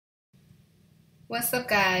What's up,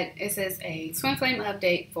 guys? This is a Twinflame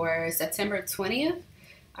update for September 20th.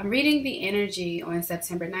 I'm reading the energy on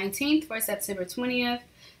September 19th for September 20th.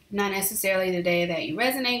 Not necessarily the day that you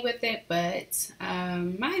resonate with it, but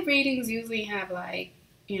my readings usually have a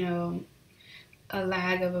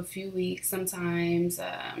lag of a few weeks sometimes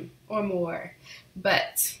or more.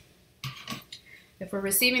 But if we're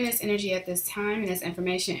receiving this energy at this time and this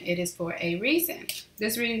information, it is for a reason.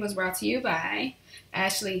 This reading was brought to you by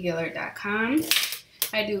Guillard.com.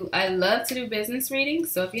 I love to do business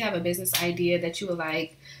readings, so if you have a business idea that you would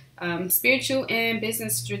like spiritual and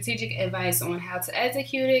business strategic advice on how to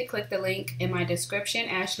execute it, click the link in my description,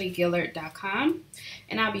 Guillard.com,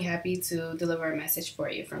 and I'll be happy to deliver a message for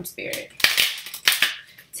you from Spirit.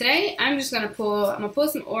 Today, I'm gonna pull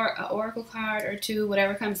some oracle card or two,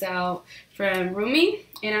 whatever comes out from Rumi,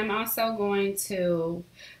 and I'm also going to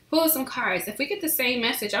pull some cards. If we get the same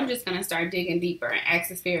message, I'm just gonna start digging deeper and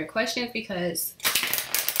asking Spirit questions because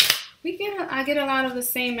I get a lot of the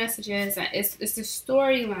same messages. It's the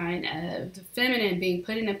storyline of the feminine being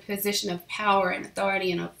put in a position of power and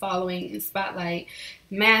authority and of following and spotlight.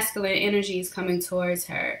 Masculine energies coming towards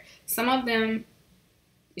her. Some of them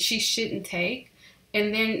she shouldn't take.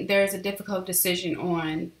 And then there's a difficult decision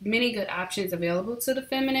on many good options available to the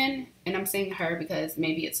feminine. And I'm saying her because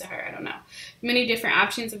maybe it's a her, I don't know. Many different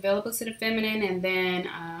options available to the feminine, and then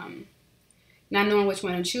not knowing which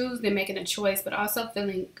one to choose, then making a choice, but also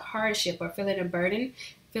feeling hardship or feeling a burden,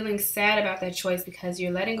 feeling sad about that choice because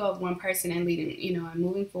you're letting go of one person and leading, and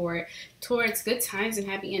moving forward towards good times and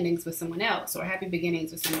happy endings with someone else or happy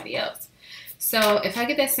beginnings with somebody else. So if I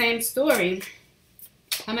get that same story,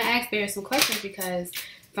 I'm going to ask Spirit some questions because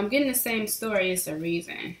if I'm getting the same story, it's a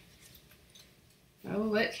reason. Oh,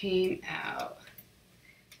 what came out?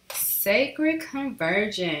 Sacred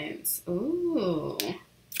Convergence. Ooh.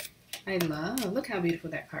 Look how beautiful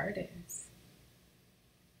that card is.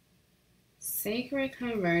 Sacred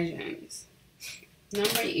Convergence.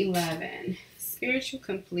 Number 11. Spiritual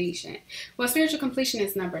completion. Well, spiritual completion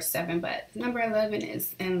is number 7, but number 11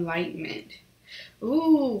 is enlightenment.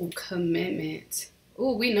 Ooh, commitment.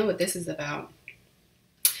 Ooh, we know what this is about.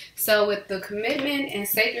 So with the commitment and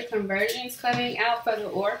sacred convergence coming out for the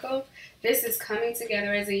oracle, this is coming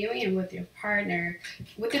together as a union with your partner,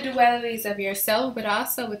 with the dualities of yourself, but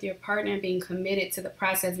also with your partner being committed to the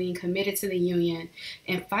process, being committed to the union,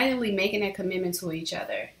 and finally making that commitment to each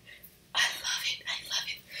other. I love it. I love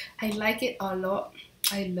it. I like it a lot.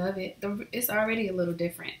 I love it. It's already a little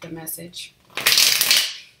different, the message.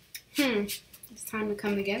 It's time to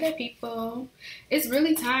come together, people. It's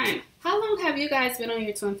really time. How long have you guys been on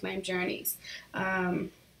your twin flame journeys? I've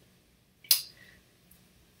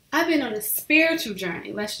been on a spiritual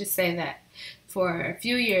journey, let's just say that, for a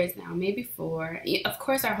few years now, maybe 4. Of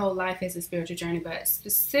course, our whole life is a spiritual journey, but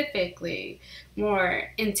specifically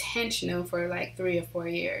more intentional for like 3 or 4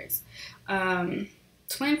 years.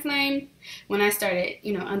 Twin flame, when I started,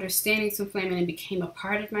 understanding twin flame and it became a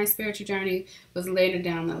part of my spiritual journey, was later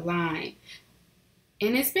down the line.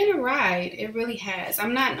 And it's been a ride. It really has.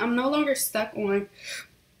 I'm no longer stuck on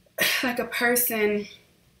like a person.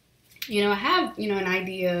 I have, an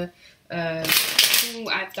idea of who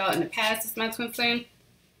I thought in the past is my twin flame,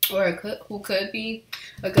 or who could be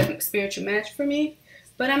a good spiritual match for me.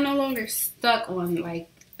 But I'm no longer stuck on like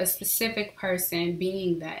a specific person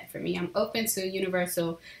being that for me. I'm open to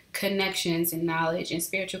universal connections and knowledge and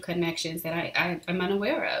spiritual connections that I'm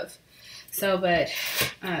unaware of. So, but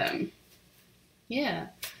yeah.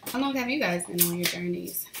 How long have you guys been on your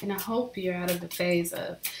journeys? And I hope you're out of the phase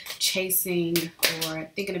of chasing or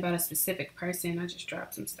thinking about a specific person. I just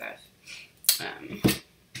dropped some stuff.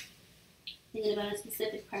 Thinking about a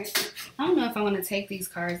specific person. I don't know if I want to take these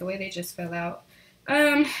cards the way they just fell out.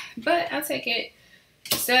 But I'll take it.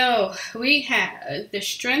 So we have the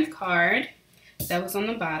Strength card that was on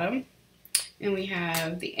the bottom. And we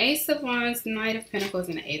have the Ace of Wands, Knight of Pentacles,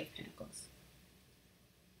 and the 8 of Pentacles.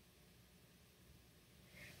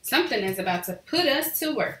 Something is about to put us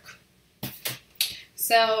to work.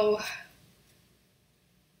 So,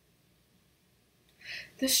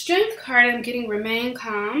 the Strength card, I'm getting remain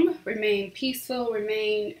calm, remain peaceful,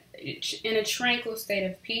 remain in a tranquil state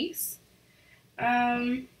of peace.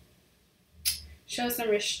 Show some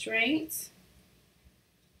restraint.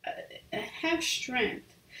 Have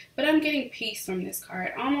strength. But I'm getting peace from this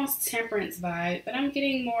card. Almost temperance vibe, but I'm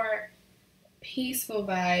getting more peaceful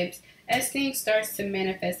vibes as things starts to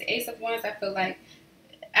manifest. The Ace of Wands, I feel like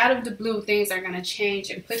out of the blue, things are going to change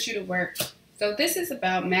and put you to work. So this is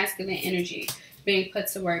about masculine energy being put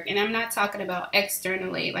to work. And I'm not talking about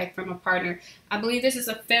externally, like from a partner. I believe this is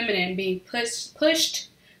a feminine being pushed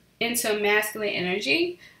into masculine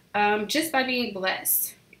energy just by being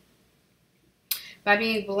blessed. By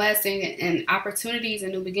being blessed and opportunities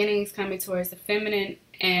and new beginnings coming towards the feminine,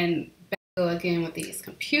 and back again with these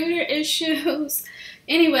computer issues.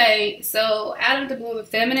 Anyway, so out of the blue, the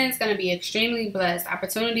feminine is going to be extremely blessed.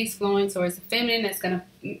 Opportunities flowing towards the feminine.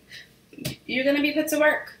 You're going to be put to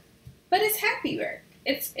work, but it's happy work.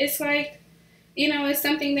 It's like, you know, it's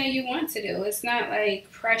something that you want to do. It's not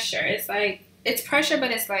like pressure. It's pressure,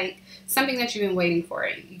 but it's like something that you've been waiting for.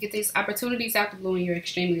 You get these opportunities out the blue and you're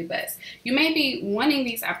extremely blessed. You may be wanting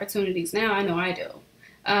these opportunities now. I know I do.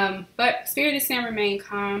 But Spirit is saying remain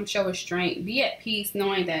calm, show restraint, be at peace,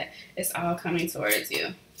 knowing that it's all coming towards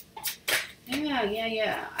you.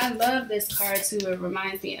 Yeah. I love this card too. It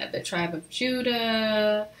reminds me of the tribe of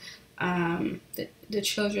Judah, the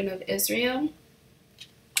children of Israel.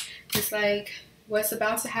 It's like what's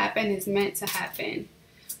about to happen is meant to happen.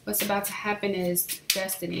 What's about to happen is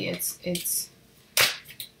destiny. It's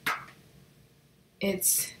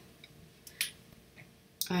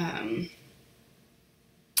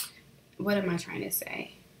what am I trying to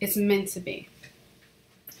say? It's meant to be.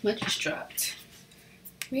 What just dropped?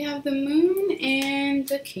 We have the Moon and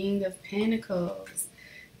the King of Pentacles.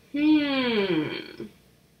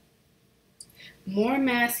 More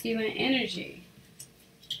masculine energy.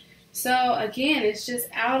 So again, it's just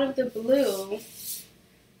out of the blue.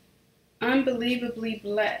 Unbelievably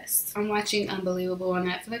blessed. I'm watching Unbelievable on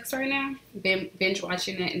Netflix right now. Binge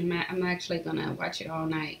watching it, and I'm actually gonna watch it all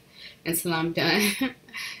night until I'm done.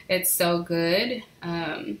 It's so good.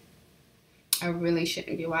 I really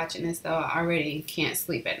shouldn't be watching this though. I already can't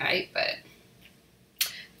sleep at night, but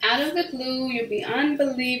out of the blue, you'll be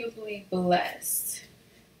unbelievably blessed.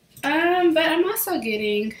 But I'm also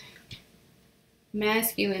getting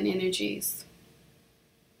masculine energies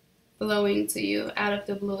flowing to you out of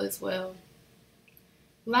the blue as well.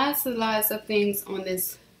 Lots of things on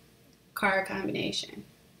this card combination.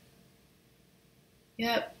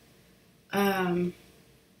 Yep.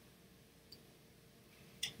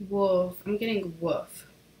 Wolf. I'm getting wolf.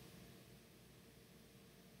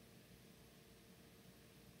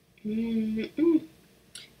 Maybe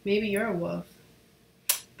you're a wolf.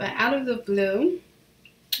 But out of the blue,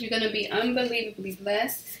 you're going to be unbelievably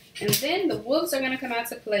blessed. And then the wolves are going to come out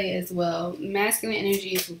to play as well. Masculine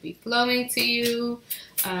energies will be flowing to you.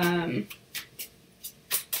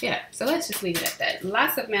 Yeah, so let's just leave it at that.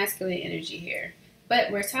 Lots of masculine energy here.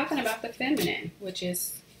 But we're talking about the feminine, which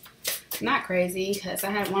is not crazy, because I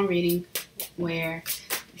had one reading where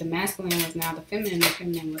the masculine was now the feminine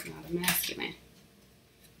was now the masculine.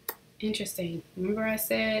 Interesting. Remember I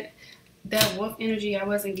said that wolf energy, I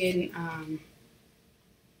wasn't getting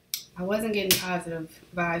positive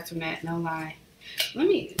vibes from that, no lie. Let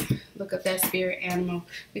me look up that spirit animal,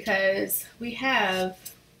 because we have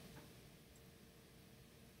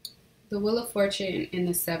the Wheel of Fortune and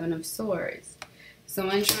the Seven of Swords. So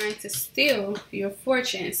I'm trying to steal your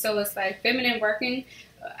fortune. So it's like feminine working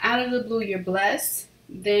out of the blue, you're blessed.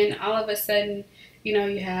 Then all of a sudden, you know,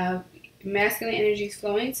 you have masculine energies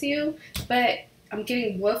flowing to you. But I'm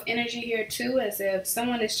getting wolf energy here too, as if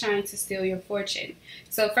someone is trying to steal your fortune.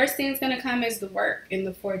 So first thing that's going to come is the work and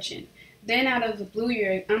the fortune. Then out of the blue,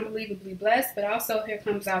 you're unbelievably blessed, but also here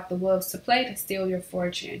comes out the wolves to play to steal your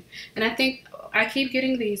fortune. And I think I keep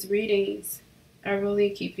getting these readings. I really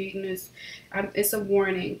keep getting this. It's a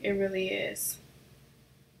warning. It really is.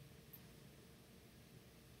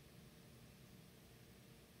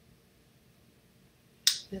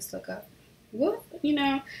 Let's look up. Wolf, you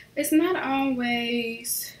know, it's not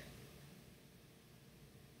always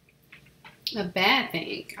a bad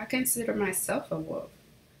thing. I consider myself a wolf.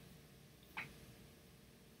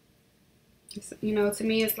 You know, to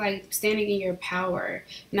me, it's like standing in your power,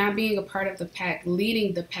 not being a part of the pack,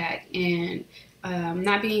 leading the pack, and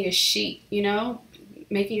not being a sheep, you know,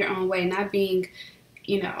 making your own way, not being,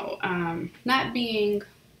 you know, not being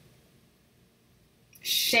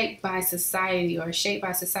shaped by society or shaped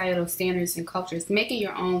by societal standards and cultures, making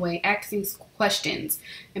your own way, asking questions,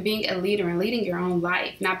 and being a leader and leading your own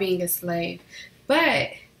life, not being a slave. But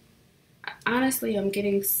honestly, I'm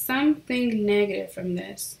getting something negative from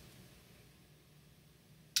this.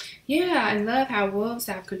 Yeah, I love how wolves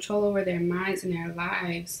have control over their minds and their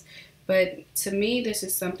lives. But to me, this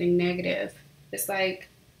is something negative. It's like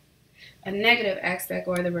a negative aspect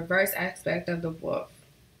or the reverse aspect of the wolf,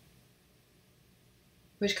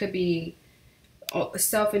 which could be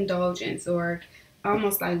self-indulgence or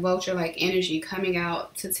almost like vulture-like energy coming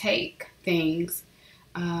out to take things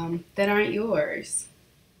that aren't yours.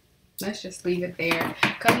 Let's just leave it there.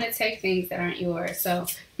 Coming to take things that aren't yours. So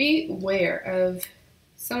be aware of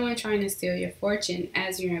someone trying to steal your fortune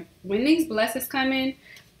as when these blessings come in,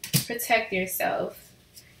 protect yourself.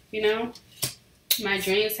 You know, my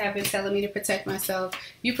dreams have been telling me to protect myself.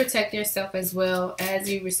 You protect yourself as well as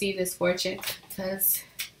you receive this fortune, because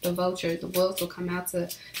the vultures, the wolves will come out to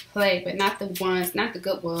play, but not the ones, not the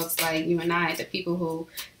good wolves like you and I, the people who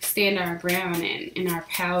stand our ground and in our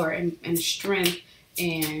power and strength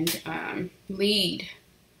and lead,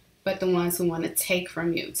 but the ones who want to take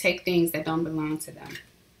from you, take things that don't belong to them.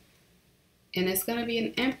 And it's going to be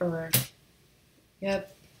an emperor.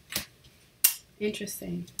 Yep.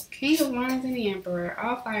 Interesting. King of Wands and the Emperor,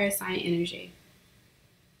 all fire sign energy.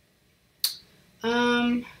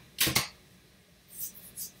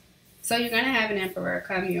 So you're going to have an emperor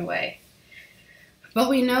come your way. But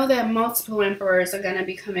we know that multiple emperors are going to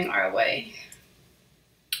be coming our way.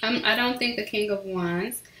 I don't think the King of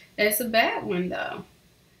Wands is a bad one, though.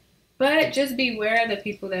 But just beware of the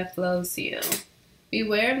people that flows to you.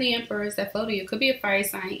 Beware of the emperors that flow to you. It could be a fire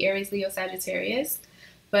sign, Aries, Leo, Sagittarius.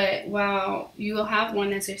 But while you will have one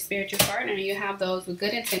that's your spiritual partner, you have those with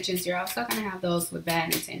good intentions, you're also going to have those with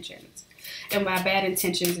bad intentions. And by bad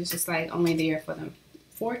intentions, it's just like only there for the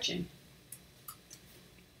fortune.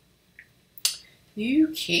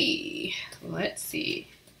 Okay, let's see.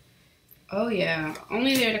 Oh yeah,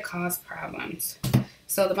 only there to cause problems.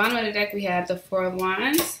 So the bottom of the deck, we have the Four of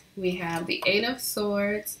Wands, we have the Eight of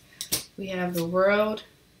Swords, we have the World,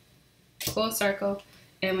 full circle,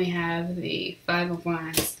 and we have the Five of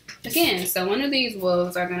Wands. Again, so one of these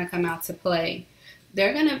wolves are going to come out to play.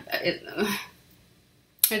 They're going to,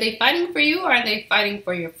 are they fighting for you, or are they fighting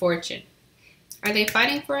for your fortune? Are they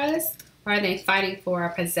fighting for us, or are they fighting for our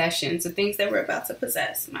possessions, the things that we're about to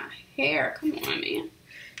possess? My hair, come on, man.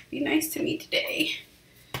 Be nice to me today.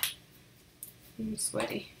 I'm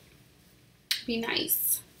sweaty. Be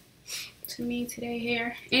nice to me today,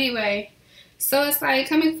 hair. Anyway, so it's like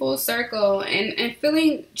coming full circle and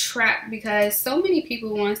feeling trapped because so many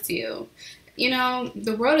people want you. You know,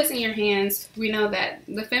 the world is in your hands. We know that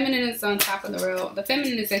the feminine is on top of the world. The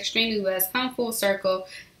feminine is extremely blessed. Come full circle.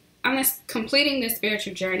 I'm just completing this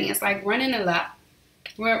spiritual journey. It's like running a lap.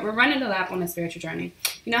 We're running a lap on a spiritual journey.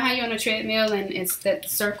 You know how you're on a treadmill and it's that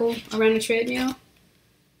circle around the treadmill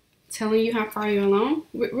telling you how far you're along?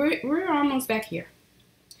 We're almost back here.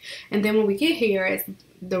 And then when we get here, it's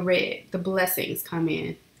the red. The blessings come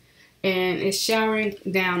in. And it's showering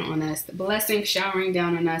down on us. The blessings showering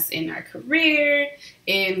down on us in our career,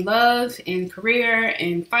 in love, in career,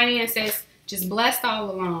 in finances. Just blessed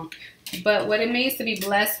all along. But what it means to be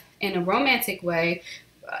blessed in a romantic way,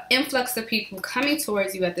 influx of people coming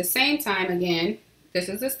towards you at the same time. Again, this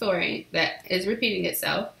is a story that is repeating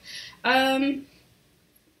itself. And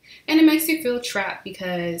it makes you feel trapped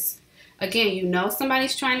because, again, you know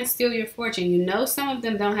somebody's trying to steal your fortune. You know some of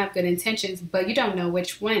them don't have good intentions, but you don't know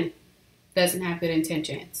which one doesn't have good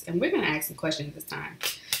intentions. And we're going to ask some questions this time.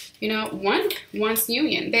 You know, one wants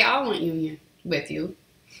union. They all want union with you.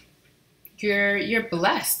 You're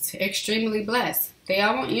blessed, extremely blessed. They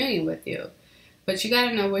all want union with you. But you got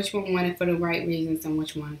to know which one wanted for the right reasons and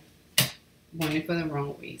which one wanted for the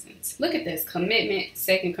wrong reasons. Look at this. Commitment,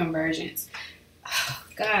 second convergence. Oh,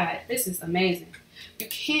 God, this is amazing. You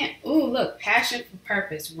can't, ooh, look, passion for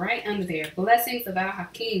purpose right under there. Blessings of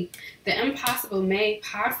Al-Hakim. The impossible made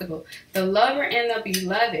possible. The lover and the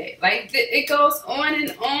beloved. Like, it goes on and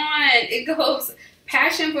on. It goes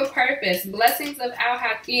passion for purpose. Blessings of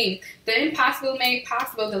Al-Hakim. The impossible made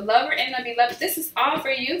possible. The lover and the beloved. This is all for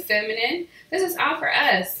you, feminine. This is all for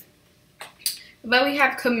us. But we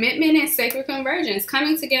have commitment and sacred convergence.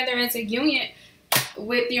 Coming together as a union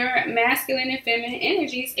with your masculine and feminine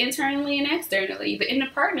energies internally and externally in a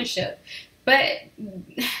partnership. But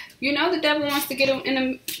you know the devil wants to get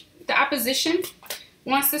in the opposition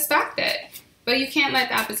wants to stop that. But you can't let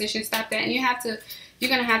the opposition stop that, and you're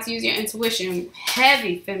gonna have to use your intuition.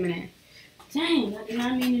 Heavy feminine. Dang, I did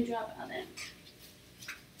not mean to drop all that.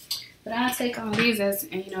 But I'll take all these as,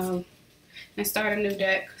 you know, and start a new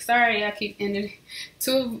deck. Sorry, I keep ending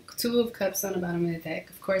two of cups on the bottom of the deck.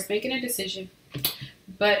 Of course, making a decision.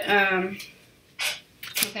 But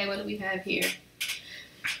okay, what do we have here?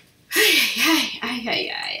 Look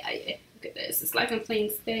at this. It's like I'm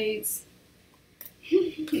playing spades.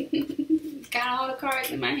 Got all the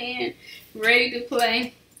cards in my hand, ready to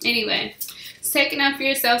play. Anyway, taking up for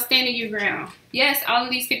yourself, standing your ground. Yes, all of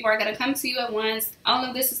these people are going to come to you at once. All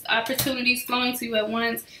of this is opportunities flowing to you at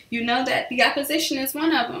once. You know that the opposition is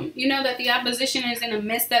one of them. You know that the opposition is in the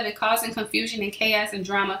midst of it, causing confusion and chaos and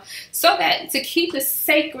drama, so that to keep the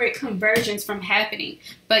sacred convergence from happening.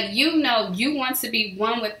 But you know you want to be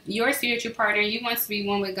one with your spiritual partner. You want to be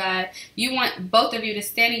one with God. You want both of you to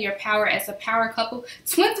stand in your power as a power couple.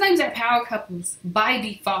 Twin flames are power couples by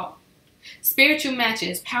default. Spiritual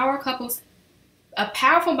matches. Power couples are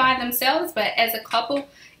powerful by themselves, but as a couple,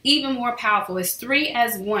 even more powerful. It's 3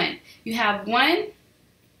 as 1. You have 1.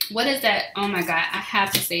 What is that? Oh my God, I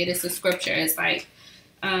have to say it. It's a scripture. It's like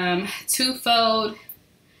twofold.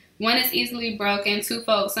 1 is easily broken,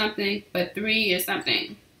 twofold something, but 3 is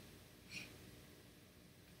something.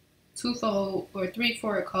 Twofold or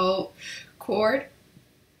 3/4 chord.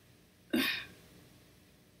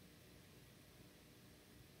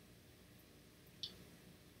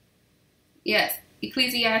 Yes,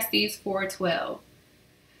 Ecclesiastes 4:12.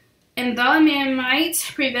 And though a man might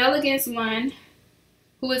prevail against one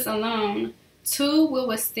who is alone, 2 will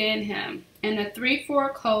withstand him, and the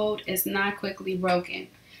 3/4 code is not quickly broken.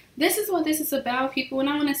 This is what this is about, people, and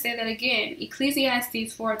I want to say that again.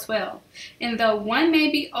 Ecclesiastes 4:12. And though 1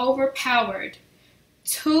 may be overpowered,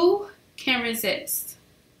 2 can resist.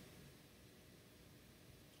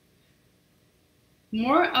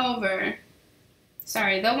 Moreover,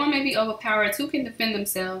 though 1 may be overpowered, 2 can defend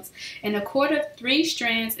themselves, and a cord of 3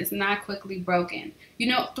 strands is not quickly broken. You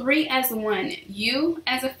know, 3 as 1. You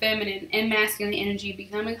as a feminine and masculine energy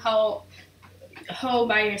becoming whole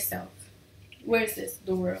by yourself. Where is this?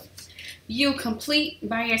 The world. You complete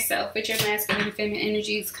by yourself with your masculine and feminine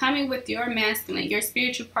energies, coming with your masculine, your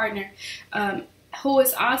spiritual partner, who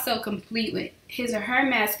is also complete with his or her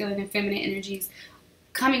masculine and feminine energies,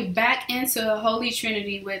 coming back into a holy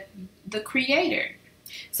trinity with the creator.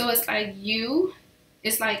 So it's like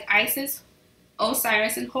it's like Isis,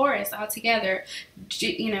 Osiris, and Horus all together.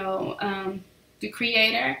 You know, the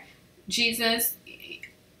creator, Jesus,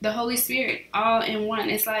 the Holy Spirit, all in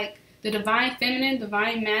one. It's like the divine feminine,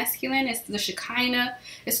 divine masculine, it's the Shekinah.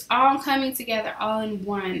 It's all coming together, all in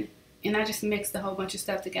one. And I just mixed a whole bunch of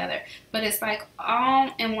stuff together. But it's like all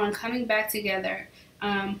in one, coming back together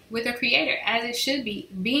with the creator, as it should be.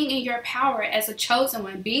 Being in your power as a chosen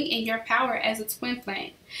one. Being in your power as a twin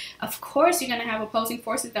flame. Of course, you're going to have opposing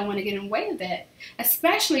forces that want to get in the way of that.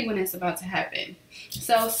 Especially when it's about to happen.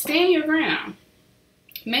 So stand your ground.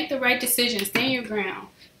 Make the right decision. Stand your ground.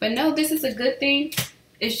 But no, this is a good thing.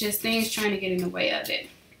 It's just things trying to get in the way of it.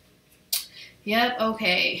 Yep,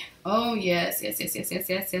 okay. Oh, yes.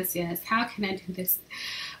 How can I do this?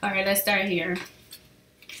 All right, let's start here.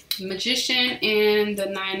 Magician and the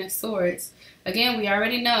 9 of Swords. Again, we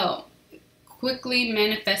already know. Quickly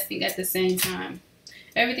manifesting at the same time.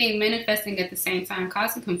 Everything manifesting at the same time,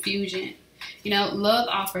 causing confusion. You know, love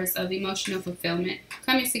offers of emotional fulfillment.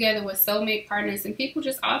 Coming together with soulmate partners and people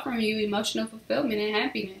just offering you emotional fulfillment and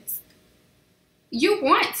happiness. You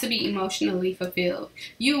want to be emotionally fulfilled.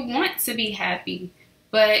 You want to be happy.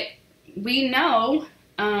 But we know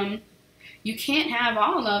you can't have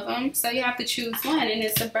all of them, so you have to choose one, and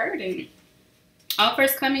it's a burden.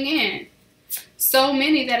 Offers coming in. So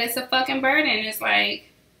many that it's a fucking burden. It's like,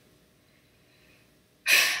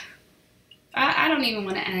 I don't even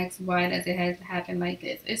want to ask why does it have to happen like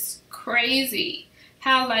this. It's crazy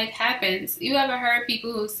how life happens. You ever heard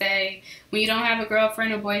people who say, when you don't have a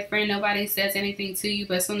girlfriend or boyfriend, nobody says anything to you,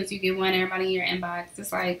 but as soon as you get one, everybody in your inbox.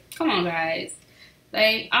 It's like, come on, guys.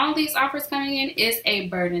 Like, all these offers coming in is a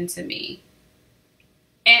burden to me.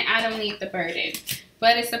 And I don't need the burden.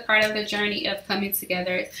 But it's a part of the journey of coming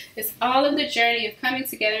together. It's all of the journey of coming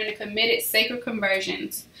together in a committed, sacred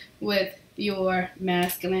conversions with your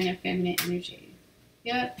masculine and feminine energy.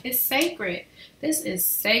 Yep, it's sacred. This is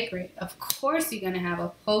sacred. Of course you're going to have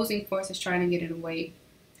opposing forces trying to get in the way.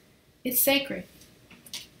 It's sacred.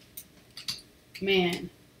 Man.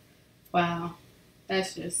 Wow.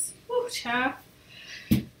 That's just, whew, child.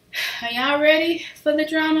 Are y'all ready for the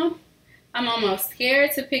drama? I'm almost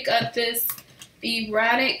scared to pick up this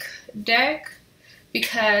erotic deck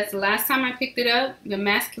because last time I picked it up, the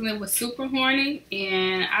masculine was super horny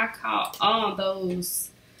and I caught all those.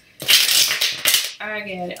 I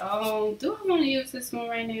get it. Oh, do I want to use this one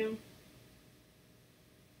right now?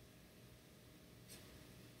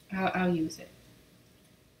 I'll use it.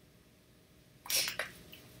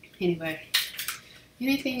 Anyway,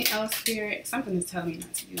 anything else, Spirit? Something is telling me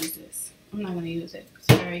not to use this. I'm not going to use it.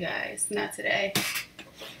 Sorry, guys. Not today.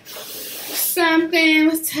 Something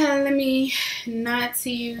was telling me not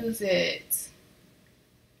to use it.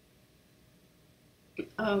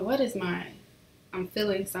 Oh, what is mine? I'm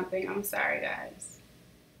feeling something. I'm sorry, guys.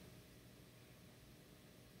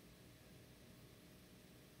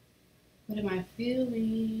 What am I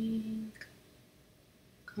feeling?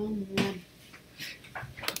 Come on.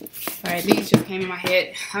 Alright, these just came in my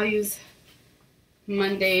head. I'll use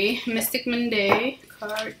Monday, Mystic Monday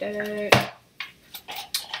card deck.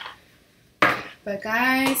 But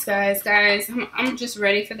guys, I'm just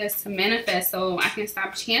ready for this to manifest so I can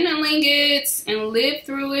stop channeling it and live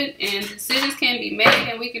through it, and decisions can be made,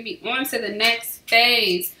 and we can be on to the next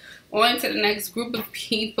phase, on to the next group of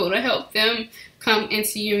people to help them come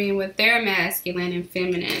into union with their masculine and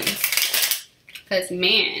feminine. Because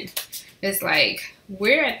man, it's like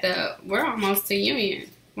we're almost to union.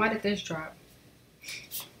 Why did this drop?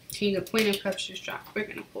 King of Queen of Cups just dropped. We're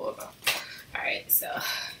gonna pull it off. Alright, so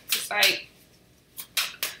it's like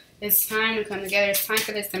it's time to come together. It's time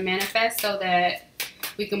for this to manifest so that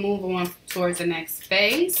we can move on towards the next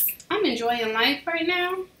phase. I'm enjoying life right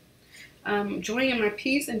now. Enjoying my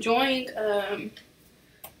peace, enjoying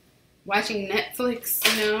watching Netflix,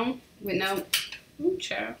 you know, with no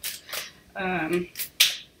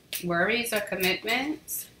worries or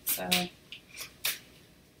commitments. So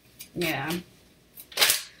yeah.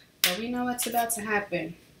 But we know what's about to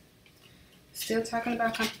happen. Still talking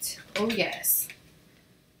about competition. Oh yes.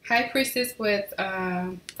 High Priestess with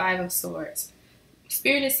 5 of Swords.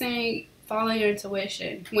 Spirit is saying follow your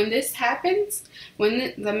intuition. When this happens,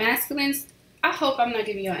 when the masculines, I hope I'm not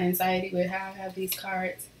giving you anxiety with how I have these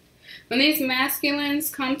cards. When these masculines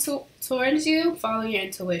come towards you, follow your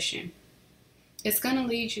intuition. It's going to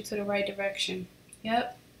lead you to the right direction.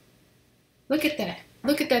 Yep. Look at that.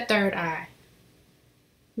 Look at that third eye.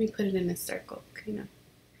 Let me put it in a circle. You know.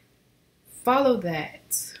 Follow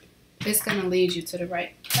that. It's going to lead you to the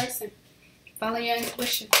right person. Follow your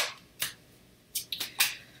intuition.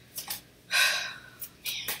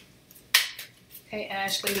 Okay,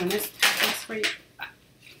 Ashley, when this happens for you,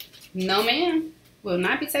 no ma'am, will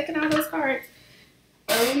not be taking all those cards.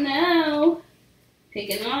 Oh no.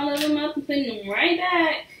 Picking all of them up and putting them right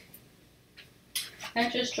back. I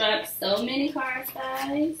just dropped so many cards,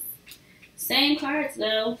 guys. Same cards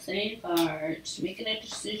though, same cards. Making a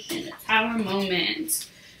decision, a tower moment.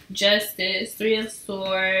 Justice, 3 of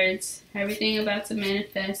Swords, everything about to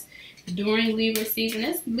manifest during Libra season.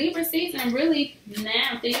 This Libra season really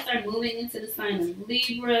now, things are moving into the sign of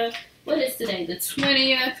Libra. What is today? The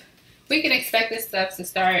 20th. We can expect this stuff to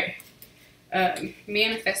start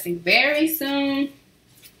manifesting very soon.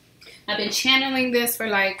 I've been channeling this for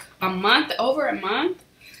like a month, over a month.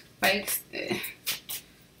 Like,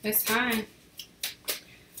 it's time.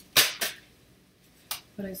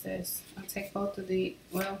 What is this? I'll take both of the,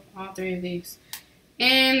 well, all 3 of these.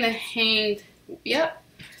 And the Hanged, yep.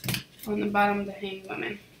 On the bottom of the Hanged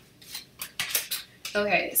Woman.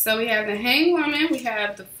 Okay, so we have the Hanged Woman, we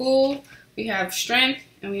have the Fool, we have Strength,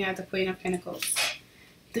 and we have the Queen of Pentacles.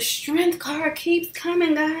 The Strength card keeps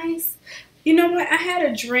coming, guys. You know what? I had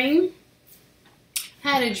a dream.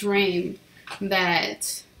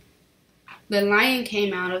 That the lion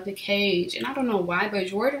came out of the cage. And I don't know why, but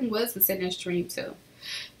Jordan was in this dream too.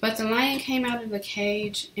 But the lion came out of the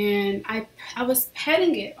cage, and I was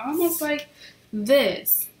petting it almost like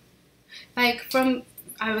this. Like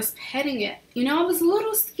I was petting it. You know, I was a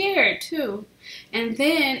little scared too. And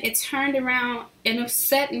then it turned around and it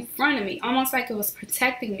sat in front of me, almost like it was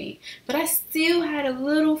protecting me. But I still had a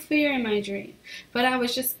little fear in my dream. But I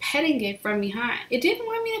was just petting it from behind. It didn't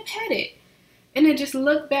want me to pet it. And it just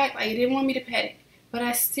looked back like it didn't want me to pet it. But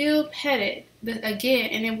I still pet it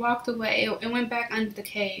again, and it walked away. It went back under the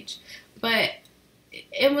cage. But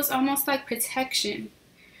it was almost like protection.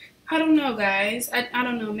 I don't know, guys. I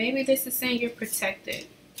don't know. Maybe this is saying you're protected.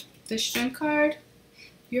 The Strength card,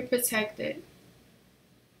 you're protected.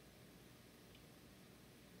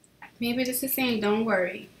 Maybe this is saying don't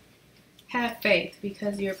worry. Have faith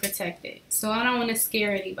because you're protected. So I don't want to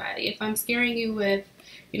scare anybody. If I'm scaring you with,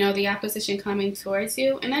 you know, the opposition coming towards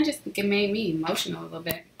you, and I just think it made me emotional a little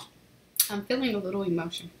bit. I'm feeling a little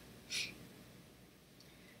emotion.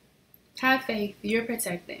 Have faith. You're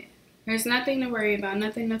protected. There's nothing to worry about,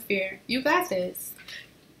 nothing to fear. You got this.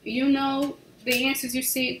 You know the answers you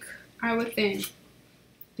seek are within.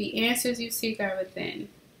 The answers you seek are within.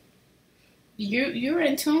 You're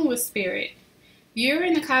in tune with spirit. You're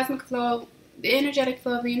in the cosmic flow, the energetic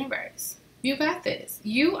flow of the universe. You got this.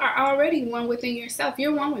 You are already one within yourself.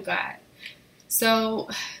 You're one with God. So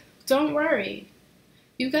don't worry.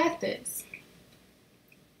 You got this.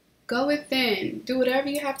 Go within. Do whatever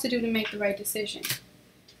you have to do to make the right decision.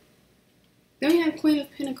 Then you have Queen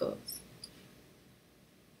of Pentacles.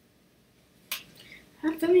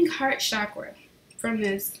 I'm feeling heart chakra from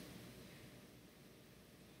this.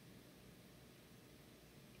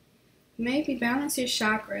 Maybe balance your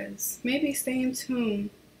chakras. Maybe stay in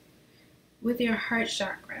tune with your heart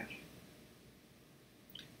chakra.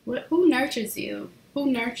 Who nurtures you?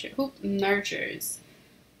 Who nurtures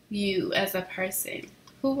you as a person?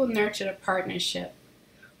 Who will nurture the partnership?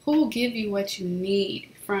 Who will give you what you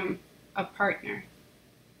need from a partner.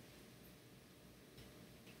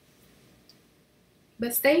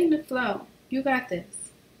 But stay in the flow. You got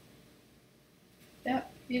this.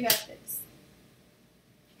 Yep, you got this.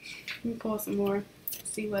 Let me pull some more.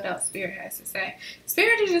 See what else Spirit has to say.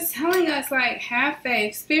 Spirit is just telling us, like, have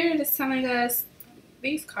faith. Spirit is telling us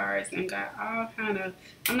these cards and got all kind of.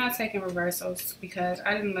 I'm not taking reversals because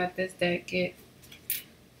I didn't let this deck get.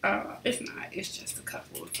 It's not. It's just a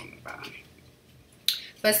couple from the bottom.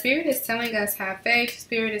 But Spirit is telling us have faith.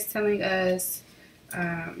 Spirit is telling us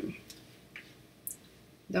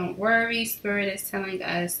don't worry. Spirit is telling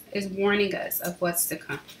us, is warning us of what's to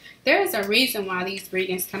come. There is a reason why these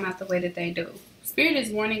readings come out the way that they do. Spirit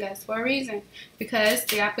is warning us for a reason, because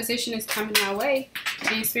the opposition is coming our way,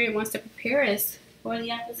 and Spirit wants to prepare us for the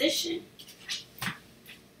opposition.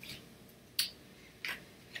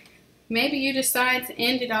 Maybe you decide to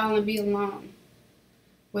end it all and be alone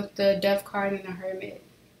with the Death card and the Hermit.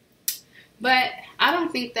 But I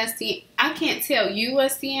don't think that's I can't tell you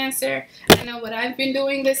what's the answer. I know what I've been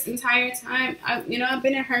doing this entire time. I've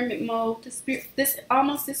been in hermit mode. This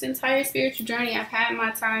entire spiritual journey. I've had my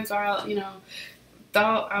times where I,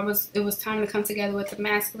 thought it was time to come together with the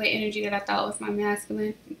masculine energy that I thought was my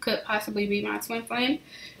masculine. Could possibly be my twin flame.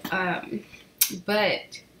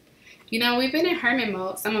 But, we've been in hermit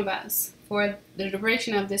mode, some of us, for the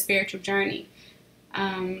duration of this spiritual journey.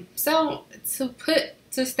 So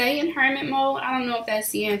to stay in hermit mode, I don't know if that's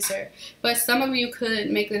the answer. But some of you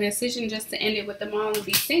could make the decision just to end it with them all and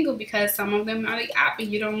be single, because some of them are the opposite.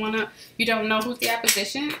 You don't know who's the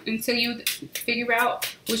opposition until you figure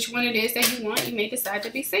out which one it is that you want. You may decide to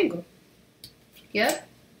be single. Yep.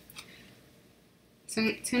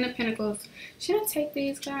 Ten of Pentacles. Should I take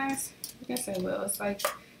these, guys? I guess I will. It's like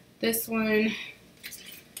this one.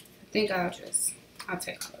 I think I'll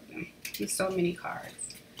take all of them. There's so many cards.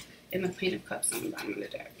 And the Queen of Cups on the bottom of the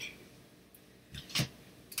deck.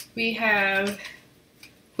 We have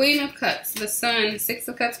Queen of Cups, the Sun, Six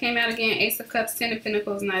of Cups came out again, Ace of Cups, Ten of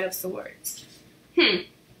Pentacles, Knight of Swords.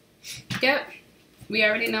 Yep. We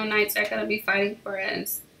already know knights are going to be fighting for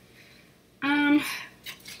us.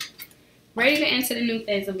 Ready to enter the new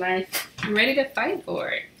phase of life. I'm ready to fight for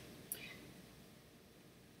it.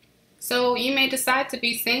 So you may decide to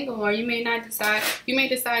be single, or you may not decide. You may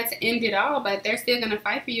decide to end it all, but they're still going to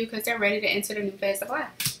fight for you because they're ready to enter the new phase of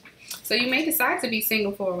life. So you may decide to be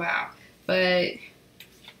single for a while, but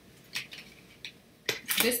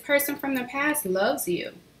this person from the past loves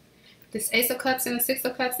you. This Ace of Cups and the Six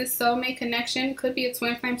of Cups, this soulmate connection could be a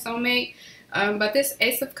twin flame soulmate. But this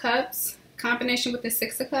Ace of Cups combination with the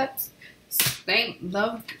Six of Cups, they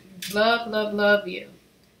love you,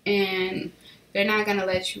 and they're not going to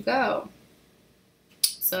let you go.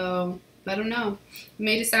 So, let them know. You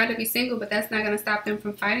may decide to be single, but that's not going to stop them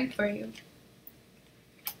from fighting for you.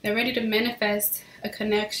 They're ready to manifest a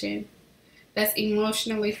connection that's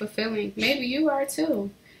emotionally fulfilling. Maybe you are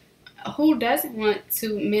too. Who doesn't want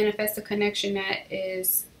to manifest a connection that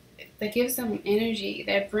gives them energy,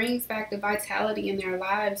 that brings back the vitality in their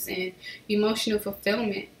lives and emotional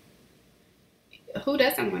fulfillment? Who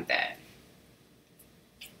doesn't want that?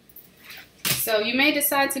 So you may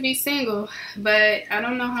decide to be single, but I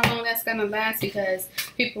don't know how long that's going to last, because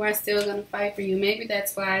people are still going to fight for you. Maybe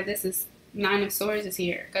that's why this is Nine of Swords is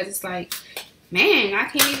here, because it's like, man, I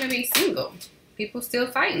can't even be single. People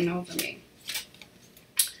still fighting over me.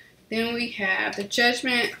 Then we have the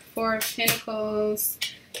Judgment, Four of Pentacles,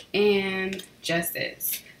 and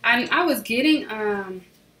Justice. I was getting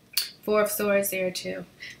Four of Swords there too.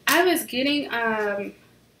 I was getting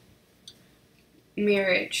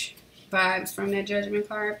marriage vibes from that Judgment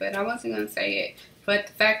card, but I wasn't going to say it. But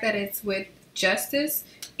the fact that it's with Justice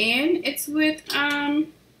and it's with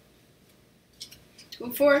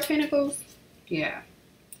Four of Pentacles, yeah.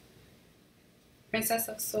 Princess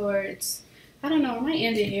of Swords. I don't know, I might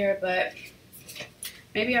end it here, but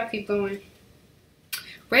maybe I'll keep going.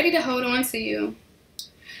 Ready to hold on to you.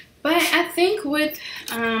 But I think with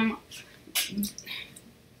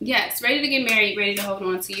yes, ready to get married, ready to hold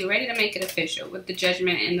on to you, ready to make it official with the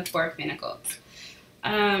Judgment and the Four of Pentacles.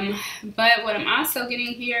 But what I'm also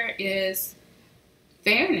getting here is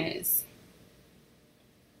fairness.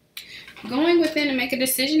 Going within and make a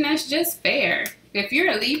decision that's just fair. If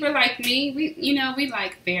you're a Libra like me, we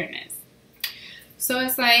like fairness. So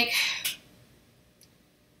it's like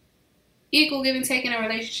equal give and take in a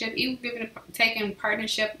relationship, equal give and take in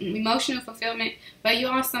partnership, emotional fulfillment, but you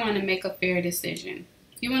also want to make a fair decision.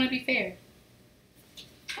 You want to be fair.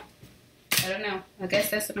 I don't know. I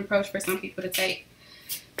guess that's an approach for some people to take.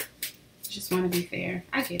 Just want to be fair.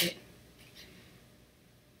 I get it.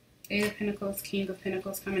 Eight of Pentacles, King of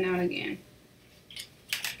Pentacles coming out again.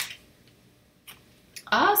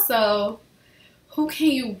 Also, who can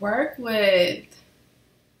you work with?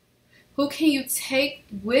 Who can you take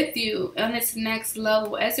with you on this next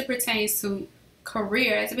level as it pertains to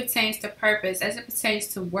career, as it pertains to purpose, as it pertains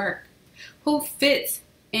to work? Who fits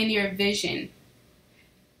in your vision?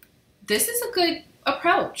 This is a good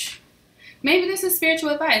approach. Maybe this is spiritual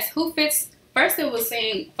advice. Who fits? First, it was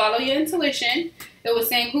saying follow your intuition. It was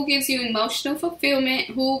saying who gives you emotional fulfillment,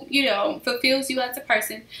 who, you know, fulfills you as a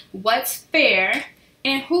person, what's fair,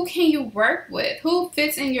 and who can you work with? Who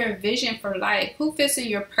fits in your vision for life? Who fits in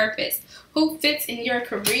your purpose? Who fits in your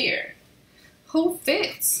career? Who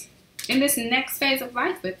fits in this next phase of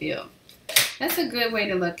life with you? That's a good way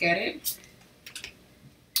to look at it.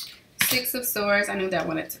 Six of Swords. I knew that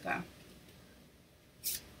wanted to go.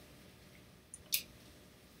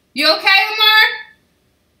 You okay, Lamar?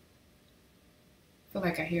 I feel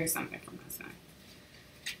like I hear something from my son.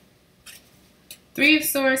 Three of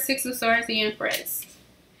Swords, Six of Swords, the Empress.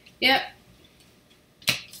 Yep.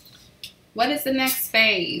 What is the next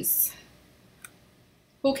phase?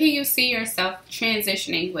 Who can you see yourself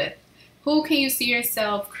transitioning with? Who can you see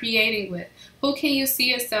yourself creating with? Who can you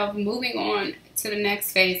see yourself moving on to the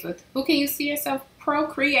next phase with? Who can you see yourself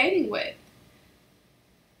procreating with?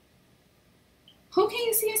 Who can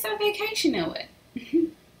you see yourself vacationing with?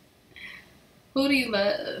 Who do you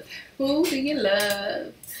love? Who do you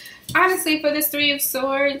love? Honestly, for this Three of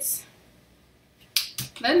Swords,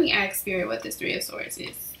 let me ask Spirit what this Three of Swords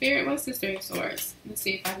is. Spirit, what's this Three of Swords? Let's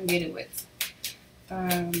see if I can get it with.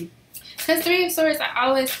 Because Three of Swords, I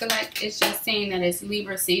always feel like it's just saying that it's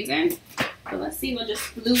Libra season. So let's see what just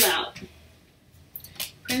flew out.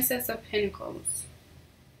 Princess of Pentacles.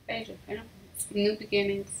 Page of Pentacles. New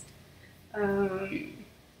beginnings. The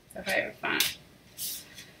Hierophant.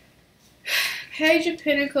 Page of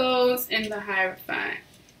Pentacles and the Hierophant.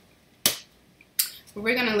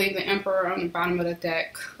 We're going to leave the Emperor on the bottom of the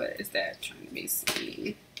deck. What is that trying to be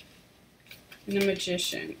seen? And the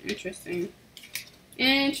Magician. Interesting.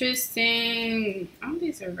 Interesting. All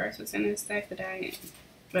these reversals in this deck, but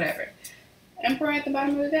whatever. Emperor at the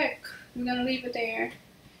bottom of the deck. We're going to leave it there.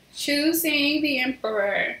 Choosing the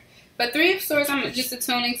Emperor. But Three of Swords, I'm just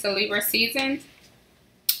attuning to Libra season.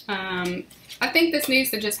 I think this needs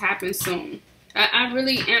to just happen soon. I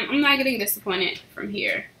really am. I'm not getting disappointed from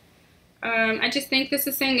here. I just think this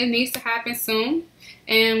is saying it needs to happen soon.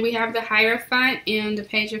 And we have the Hierophant and the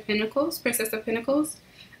Page of Pentacles, Princess of Pentacles.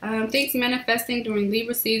 Things manifesting during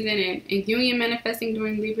Libra season and union manifesting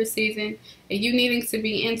during Libra season. And you needing to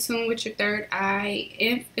be in tune with your third eye,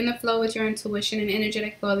 in the flow with your intuition and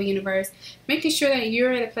energetic flow of the universe. Making sure that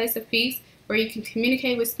you're at a place of peace where you can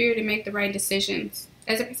communicate with Spirit and make the right decisions.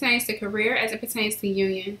 As it pertains to career, as it pertains to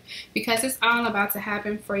union. Because it's all about to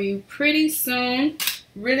happen for you pretty soon,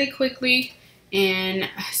 really quickly. And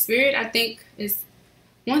Spirit, I think,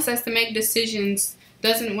 wants us to make decisions,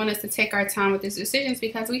 doesn't want us to take our time with these decisions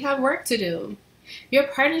because we have work to do. Your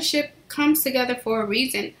partnership comes together for a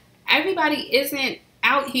reason. Everybody isn't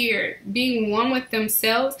out here being one with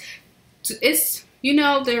themselves. It's, you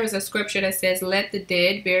know, there's a scripture that says, let the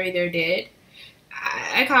dead bury their dead.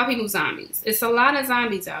 I call people zombies. It's a lot of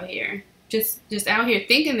zombies out here. Just out here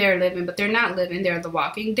thinking they're living, but they're not living. They're the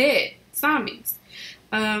walking dead. Zombies.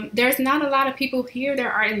 There's not a lot of people here that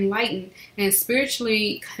are enlightened and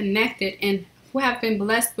spiritually connected and who have been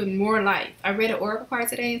blessed with more life. I read an oracle card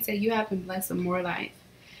today and said you have been blessed with more life.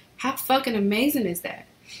 How fucking amazing is that?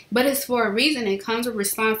 But it's for a reason. It comes with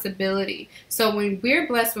responsibility. So when we're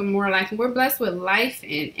blessed with more life, and we're blessed with life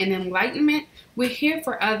and enlightenment, we're here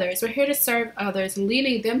for others. We're here to serve others and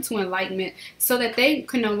leading them to enlightenment so that they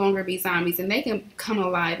can no longer be zombies and they can come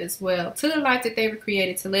alive as well to the life that they were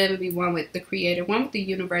created to live and be one with the Creator, one with the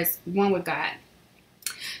universe, one with God.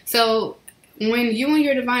 So when you and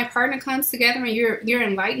your divine partner comes together and you're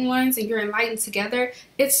enlightened ones and you're enlightened together,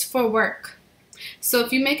 it's for work. So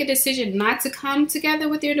if you make a decision not to come together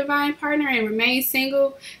with your divine partner and remain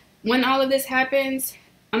single when all of this happens,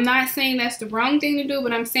 I'm not saying that's the wrong thing to do,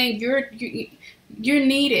 but I'm saying you're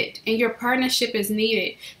needed and your partnership is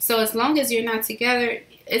needed. So as long as you're not together,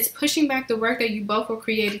 it's pushing back the work that you both were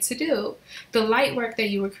created to do, the light work that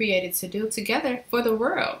you were created to do together for the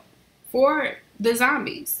world, for the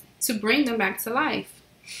zombies, to bring them back to life.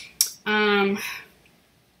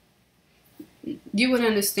 You would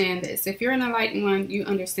understand this. If you're an enlightened one, you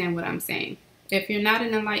understand what I'm saying. If you're not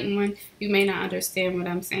an enlightened one, you may not understand what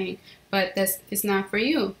I'm saying, but it's not for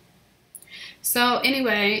you. So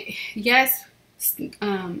anyway, yes,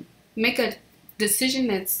 make a decision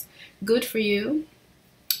that's good for you,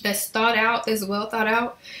 that's thought out, is well thought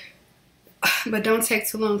out, but don't take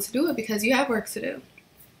too long to do it because you have work to do.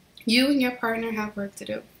 You and your partner have work to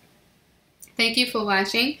do. Thank you for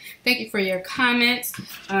watching. Thank you for your comments.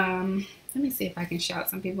 Let me see if I can shout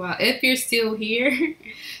some people out. If you're still here,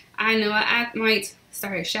 I know I might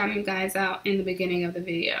start shouting you guys out in the beginning of the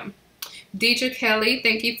video. Deidre Kelly,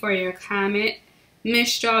 thank you for your comment.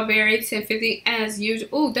 Miss Strawberry 1050, as usual.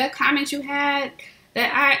 Oh, that comment you had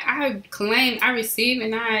that I claim, I receive,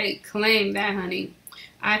 and I claim that, honey.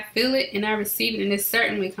 I feel it and I receive it, and it's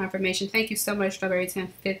certainly confirmation. Thank you so much, Strawberry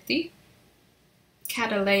 1050.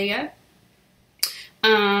 Catalea.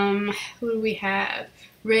 Who do we have?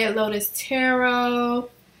 Red Lotus Tarot.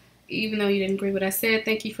 Even though you didn't agree with what I said,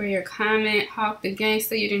 thank you for your comment. Hawk the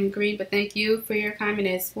Gangster, you didn't agree, but thank you for your comment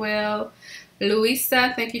as well.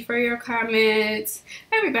 Louisa, thank you for your comments.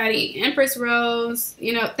 Everybody, Empress Rose,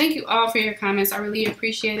 you know, thank you all for your comments. I really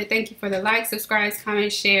appreciate it. Thank you for the likes, subscribes,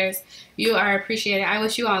 comments, shares. You are appreciated. I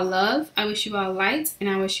wish you all love. I wish you all light, and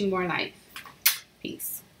I wish you more life.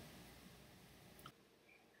 Peace.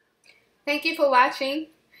 Thank you for watching.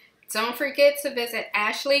 Don't forget to visit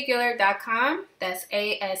AshleyGuillard.com. That's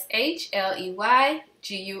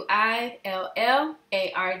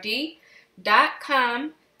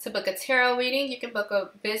AshleyGuillard.com to book a tarot reading. You can book a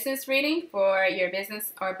business reading for your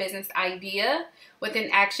business or business idea with an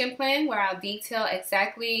action plan where I'll detail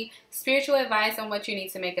exactly spiritual advice on what you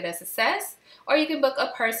need to make it a success. Or you can book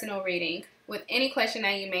a personal reading with any question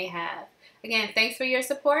that you may have. Again, thanks for your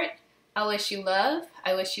support. I wish you love,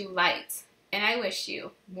 I wish you light, and I wish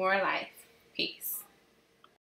you more life. Peace.